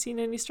I've never seen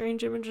any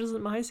strange images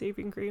in my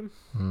shaving cream.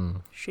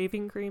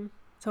 Shaving cream.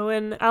 So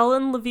in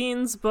Alan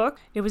Levine's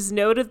book, it was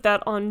noted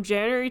that on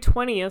January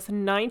 20th,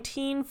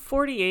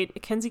 1948,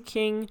 Mackenzie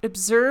King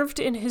observed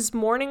in his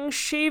morning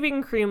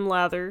shaving cream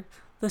lather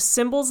the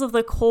symbols of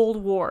the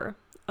Cold War,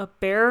 a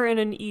bear and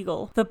an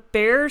eagle. The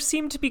bear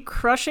seemed to be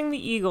crushing the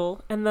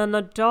eagle, and then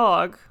a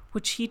dog,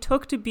 which he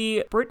took to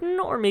be Britain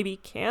or maybe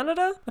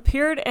Canada,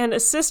 appeared and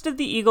assisted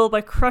the eagle by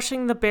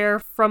crushing the bear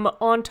from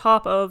on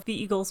top of the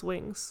eagle's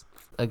wings.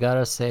 I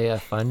gotta say, I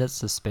find it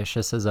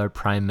suspicious as our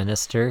prime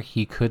minister,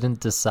 he couldn't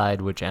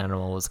decide which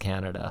animal was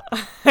Canada.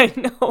 I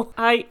know.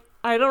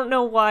 I don't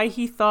know why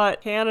he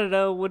thought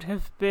Canada would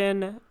have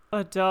been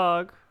a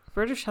dog.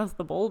 British has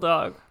the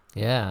bulldog.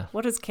 Yeah.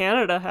 What does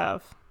Canada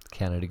have?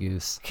 Canada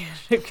Goose.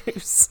 Canada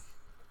Goose.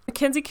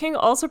 Mackenzie King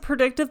also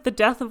predicted the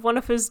death of one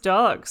of his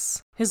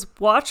dogs. His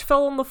watch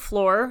fell on the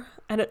floor,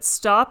 and it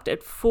stopped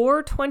at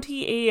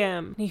 4:20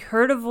 a.m. He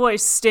heard a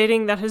voice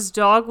stating that his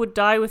dog would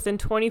die within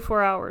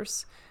 24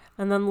 hours.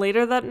 And then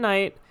later that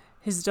night,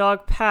 his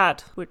dog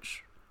Pat,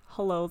 which,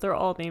 hello, they're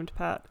all named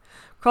Pat,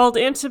 crawled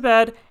into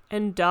bed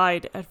and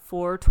died at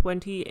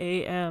 4:20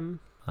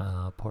 a.m.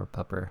 Poor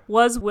pupper.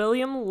 Was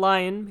William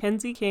Lyon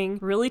Mackenzie King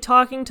really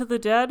talking to the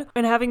dead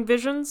and having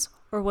visions,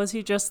 or was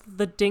he just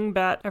the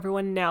dingbat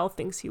everyone now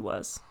thinks he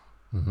was?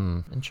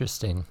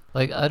 Interesting.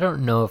 Like, I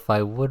don't know if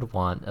I would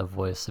want a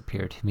voice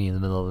appear to me in the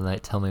middle of the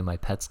night, tell me my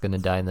pet's gonna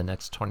die in the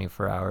next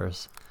 24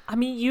 hours. I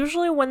mean,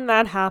 usually when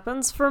that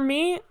happens for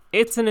me,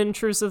 it's an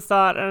intrusive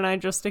thought and I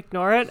just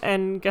ignore it,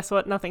 and guess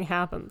what? Nothing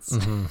happens.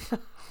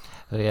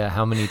 Yeah,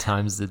 how many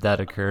times did that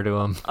occur to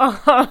him?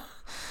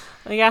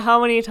 Yeah, how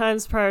many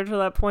times prior to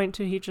that point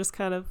did he just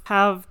kind of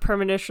have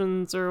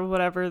premonitions or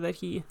whatever that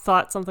he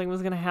thought something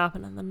was going to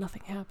happen and then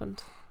nothing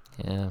happened?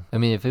 Yeah. I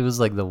mean, if it was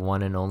like the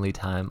one and only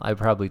time, I'd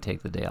probably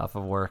take the day off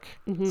of work,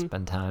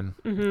 spend time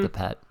with the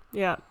pet.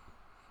 Yeah.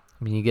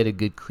 I mean, you get a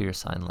good clear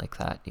sign like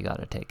that, you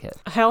gotta take it.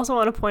 I also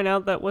want to point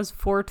out that was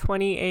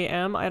 4:20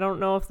 a.m. I don't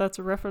know if that's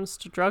a reference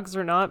to drugs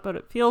or not, but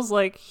it feels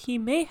like he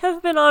may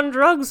have been on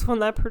drugs when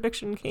that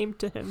prediction came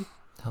to him.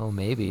 Oh,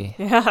 maybe.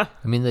 Yeah.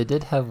 I mean, they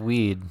did have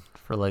weed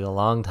for like a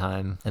long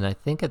time, and I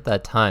think at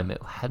that time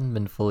it hadn't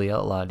been fully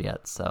outlawed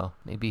yet, so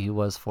maybe he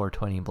was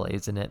 420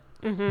 blazing it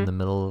in the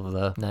middle of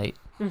the night,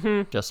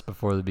 just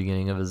before the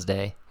beginning of his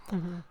day.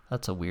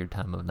 That's a weird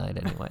time of night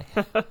anyway.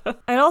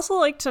 I'd also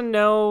like to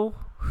know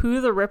who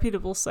the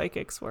reputable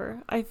psychics were.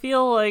 I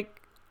feel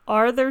like,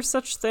 are there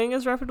such thing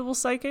as reputable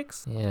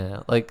psychics?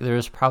 Yeah, like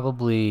there's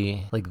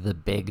probably like the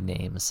big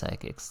name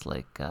psychics,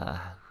 like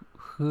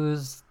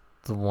who's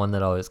the one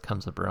that always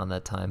comes up around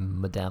that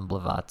time? Madame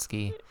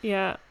Blavatsky.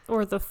 Yeah,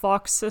 or the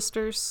Fox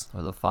sisters.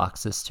 Or the Fox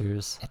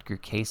sisters. Edgar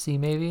Casey,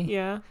 maybe?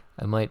 Yeah.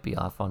 I might be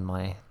off on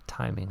my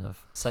timing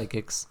of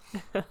psychics.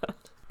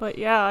 But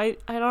yeah, I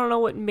don't know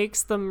what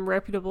makes them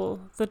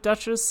reputable. The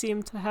Duchess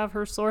seemed to have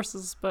her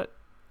sources, but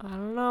I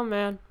don't know,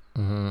 man.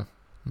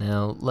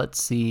 Now,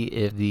 let's see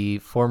if the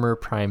former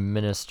prime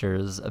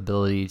minister's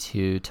ability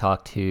to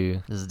talk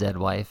to his dead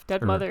wife,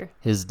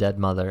 his dead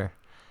mother,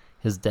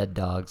 his dead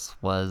dogs,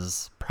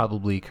 was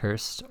probably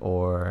cursed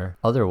or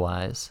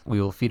otherwise. We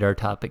will feed our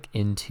topic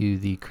into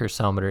the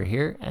cursometer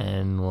here,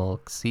 and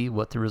we'll see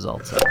what the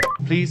results are.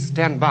 Please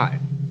stand by.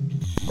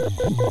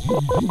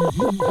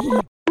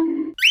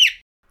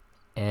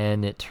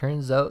 And it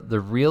turns out the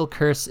real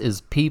curse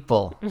is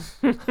people.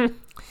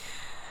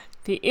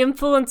 The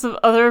influence of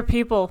other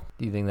people.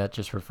 Do you think that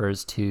just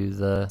refers to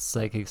the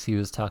psychics he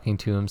was talking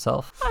to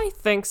himself? I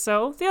think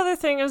so. The other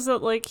thing is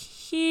that, like,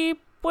 he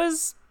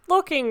was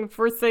looking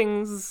for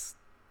things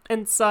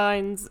and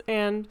signs,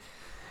 and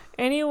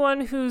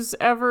anyone who's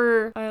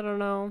ever, I don't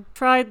know,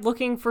 tried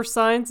looking for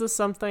signs of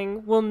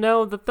something will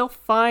know that they'll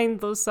find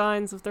those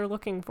signs if they're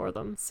looking for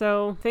them.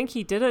 So I think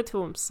he did it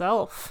to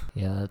himself.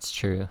 Yeah, that's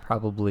true.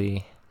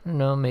 Probably, I don't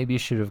know, maybe you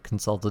should have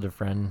consulted a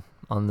friend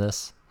on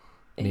this.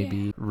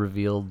 Maybe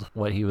revealed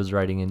what he was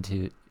writing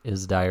into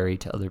his diary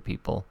to other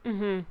people.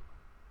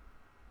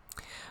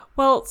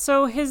 Well,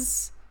 so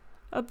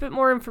a bit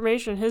more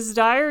information. His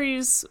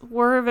diaries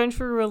were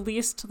eventually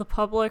released to the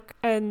public,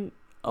 and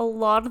a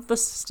lot of the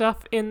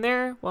stuff in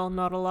there, well,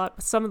 not a lot,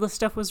 but some of the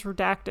stuff was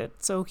redacted.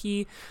 So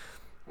he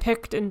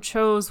picked and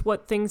chose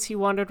what things he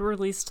wanted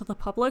released to the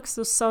public.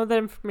 So some of that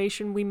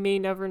information we may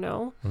never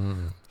know.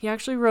 He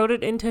actually wrote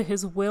it into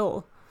his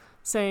will,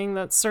 saying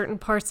that certain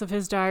parts of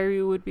his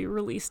diary would be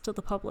released to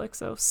the public.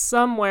 So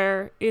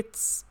somewhere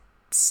it's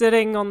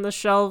sitting on the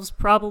shelves,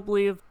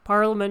 probably of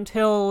Parliament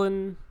Hill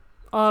in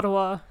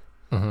Ottawa,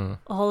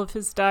 all of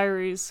his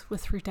diaries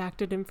with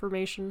redacted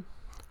information.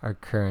 Our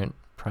current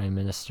Prime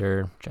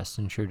Minister,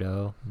 Justin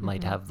Trudeau,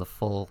 might have the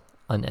full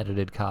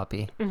unedited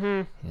copy.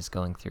 He's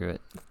going through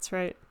it. That's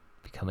right.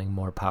 Becoming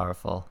more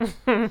powerful.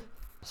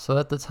 So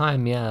at the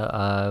time,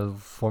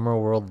 former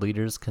world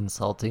leaders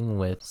consulting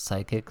with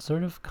psychics,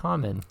 sort of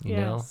common, you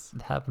know?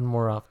 It happened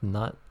more often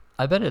than not.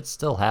 I bet it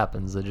still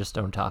happens, they just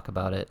don't talk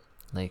about it.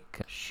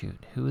 Like,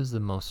 shoot, who is the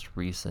most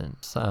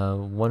recent?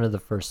 One of the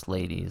first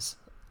ladies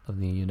of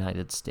the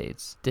United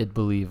States did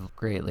believe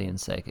greatly in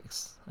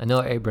psychics. I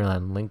know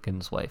Abraham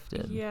Lincoln's wife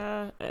did.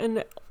 Yeah,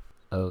 and...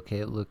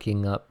 Okay,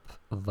 looking up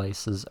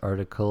Vice's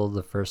article,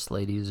 the first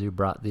ladies who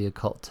brought the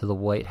occult to the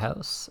White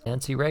House,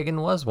 Nancy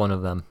Reagan was one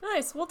of them.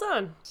 Nice, well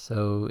done.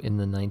 So in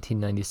the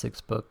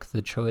 1996 book,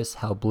 The Choice,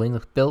 How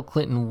Bill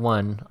Clinton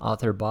Won,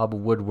 author Bob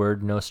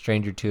Woodward, no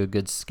stranger to a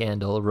good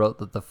scandal, wrote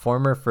that the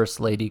former First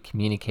Lady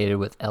communicated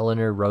with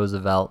Eleanor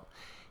Roosevelt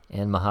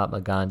and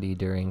Mahatma Gandhi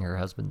during her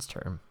husband's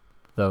term,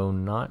 though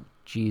not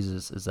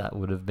Jesus, as that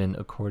would have been,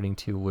 according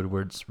to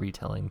Woodward's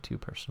retelling, too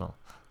personal.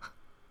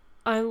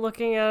 I'm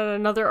looking at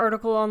another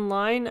article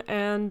online,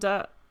 and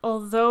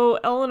although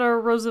Eleanor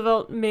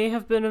Roosevelt may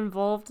have been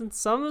involved in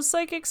some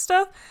psychic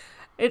stuff,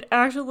 it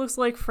actually looks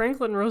like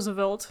Franklin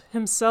Roosevelt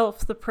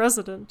himself, the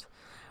president,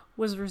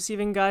 was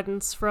receiving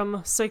guidance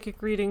from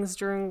psychic readings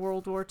during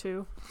World War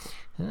II.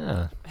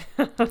 Yeah.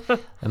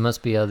 It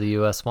must be how the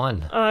U.S.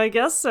 won. I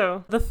guess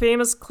so. The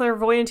famous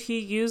clairvoyant he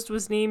used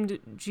was named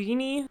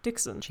Jeannie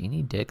Dixon.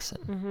 Jeannie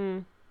Dixon. Mm-hmm.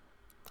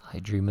 I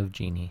dream of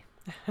Jeannie.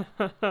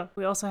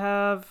 We also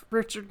have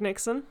Richard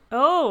Nixon.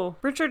 Oh,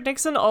 Richard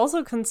Nixon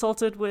also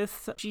consulted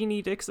with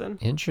Jeannie Dixon.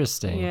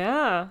 Interesting.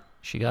 Yeah.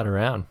 She got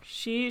around.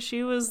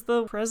 She was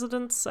the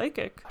president's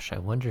psychic. Gosh, I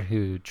wonder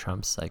who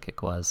Trump's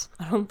psychic was.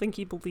 I don't think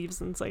he believes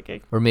in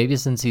psychic. Or maybe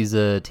since he's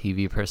a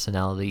TV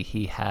personality,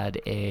 he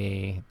had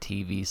a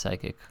TV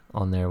psychic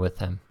on there with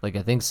him. Like,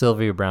 I think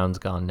Sylvia Brown's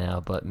gone now,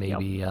 but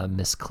maybe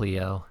Miss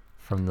Cleo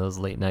from those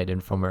late night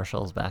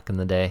infomercials back in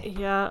the day.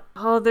 Yeah.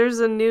 Oh, there's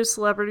a new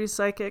celebrity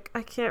psychic.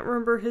 I can't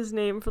remember his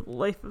name for the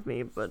life of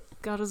me, but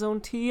got his own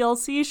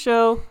TLC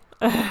show.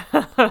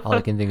 All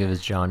I can think of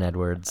is John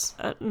Edwards.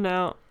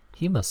 No.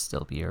 He must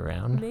still be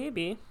around.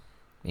 Maybe.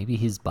 Maybe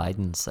he's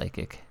Biden's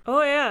psychic.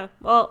 Oh, yeah.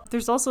 Well,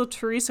 there's also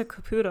Teresa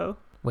Caputo.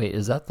 Wait,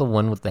 is that the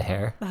one with the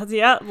hair? That's,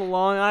 the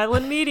Long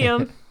Island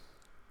medium.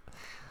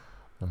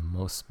 The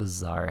most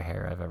bizarre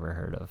hair I've ever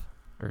heard of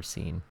or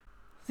seen.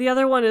 The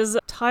other one is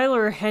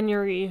Tyler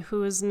Henry,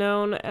 who is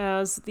known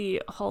as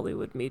the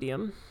Hollywood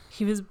medium.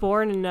 He was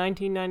born in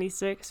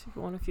 1996, if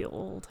you want to feel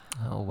old.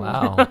 Oh,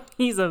 wow.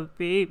 He's a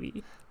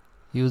baby.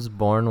 He was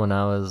born when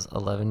I was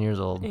 11 years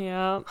old.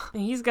 Yeah.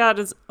 He's got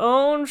his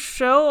own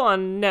show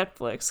on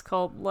Netflix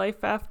called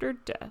Life After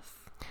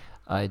Death.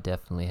 I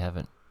definitely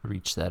haven't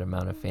reached that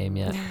amount of fame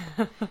yet.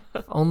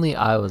 If only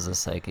I was a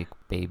psychic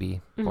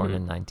baby born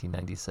in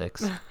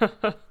 1996.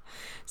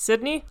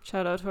 Sydney,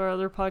 shout out to our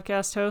other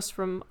podcast host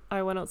from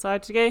I Went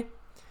Outside Today.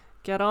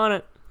 Get on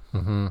it.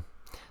 Mm-hmm.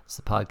 It's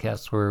the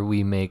podcast where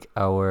we make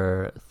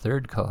our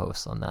third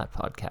co-host on that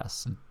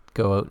podcast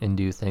go out and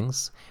do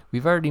things.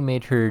 We've already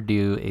made her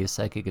do a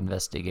psychic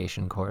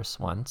investigation course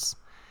once.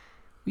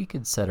 We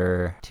could set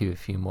her to a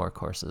few more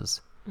courses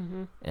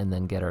and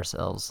then get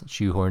ourselves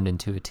shoehorned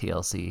into a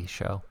TLC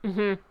show.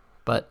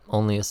 But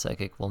only a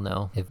psychic will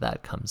know if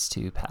that comes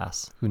to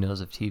pass. Who knows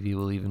if TV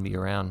will even be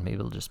around? Maybe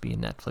it'll just be a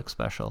Netflix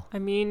special. I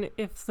mean,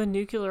 if the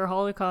nuclear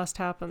holocaust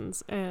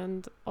happens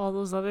and all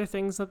those other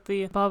things that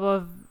the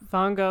Baba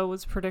Vanga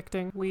was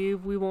predicting, we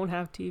won't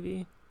have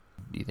TV.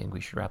 Do you think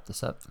we should wrap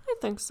this up? I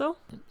think so.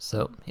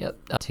 So, yep.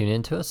 Tune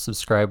into us.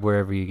 Subscribe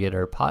wherever you get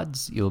our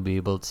pods. You'll be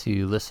able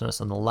to listen to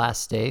us on the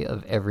last day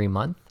of every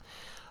month.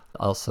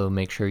 Also,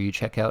 make sure you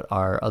check out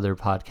our other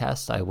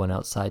podcast, I Went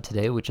Outside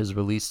Today, which is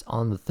released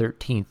on the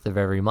 13th of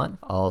every month.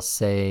 I'll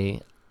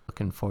say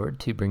looking forward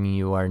to bringing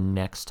you our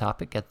next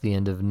topic at the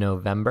end of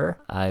November.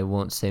 I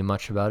won't say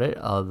much about it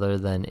other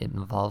than it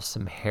involves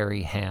some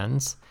hairy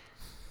hands.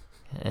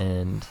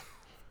 And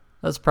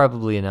that's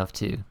probably enough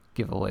to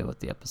give away what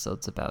the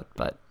episode's about.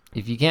 But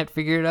if you can't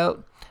figure it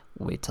out,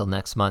 wait till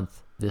next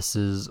month. This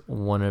is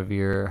one of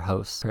your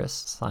hosts, Chris,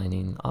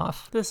 signing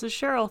off. This is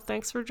Cheryl.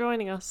 Thanks for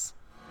joining us.